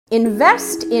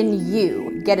Invest in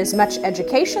you. Get as much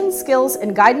education, skills,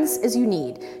 and guidance as you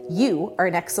need. You are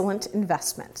an excellent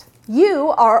investment. You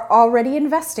are already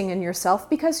investing in yourself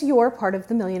because you're part of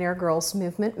the Millionaire Girls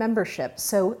Movement membership,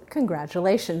 so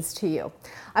congratulations to you.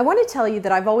 I want to tell you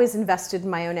that I've always invested in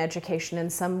my own education in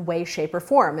some way, shape, or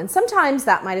form, and sometimes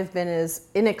that might have been as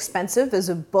inexpensive as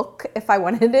a book if I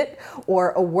wanted it,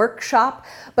 or a workshop,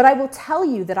 but I will tell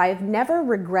you that I have never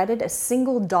regretted a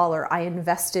single dollar I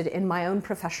invested in my own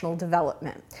professional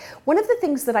development. One of the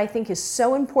things that I think is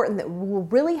so important that will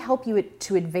really help you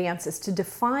to advance is to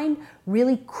define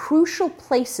really crucial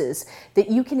places that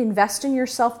you can invest in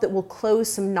yourself that will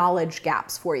close some knowledge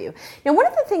gaps for you. Now, one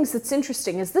of the things that's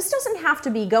interesting is this doesn't have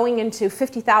to be going into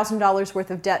 $50,000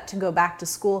 worth of debt to go back to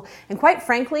school. And quite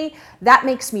frankly, that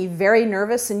makes me very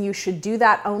nervous, and you should do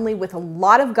that only with a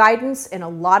lot of guidance and a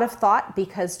lot of thought,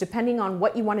 because depending on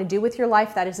what you want to do with your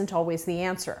life, that isn't always the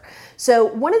answer. So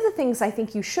one of the things I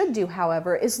think you should do,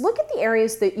 however, is look at the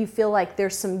areas that you feel like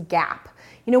there's some gap.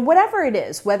 You know, whatever it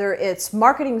is, whether it's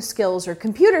marketing skills or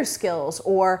computer skills,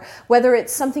 or whether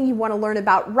it's something you want to learn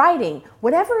about writing,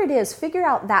 whatever it is, figure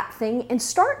out that thing and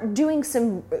start doing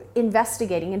some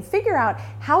investigating and figure out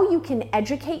how you can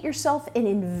educate yourself and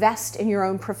invest in your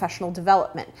own professional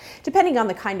development. Depending on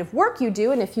the kind of work you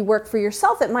do, and if you work for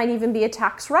yourself, it might even be a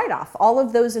tax write-off. All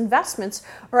of those investments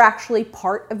are actually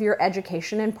part of your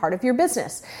education and part of your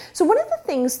business. So one of the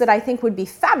things that I think would be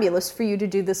fabulous for you to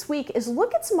do this week is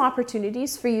look at some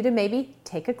opportunities for you to maybe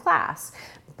take a class,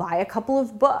 buy a couple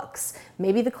of books.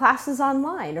 Maybe the class is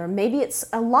online, or maybe it's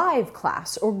a live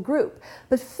class or group.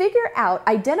 But figure out,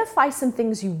 identify some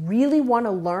things you really want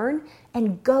to learn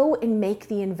and go and make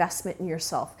the investment in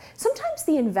yourself. Sometimes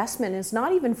the investment is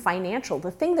not even financial. The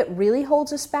thing that really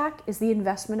holds us back is the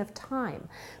investment of time.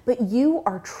 But you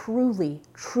are truly,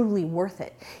 truly worth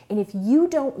it. And if you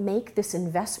don't make this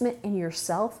investment in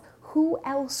yourself, who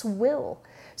else will?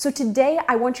 So today,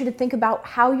 I want you to think about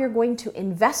how you're going to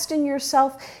invest in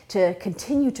yourself to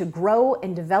continue to grow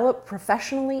and develop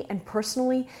professionally and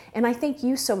personally. And I thank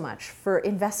you so much for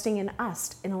investing in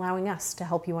us and allowing us to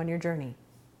help you on your journey.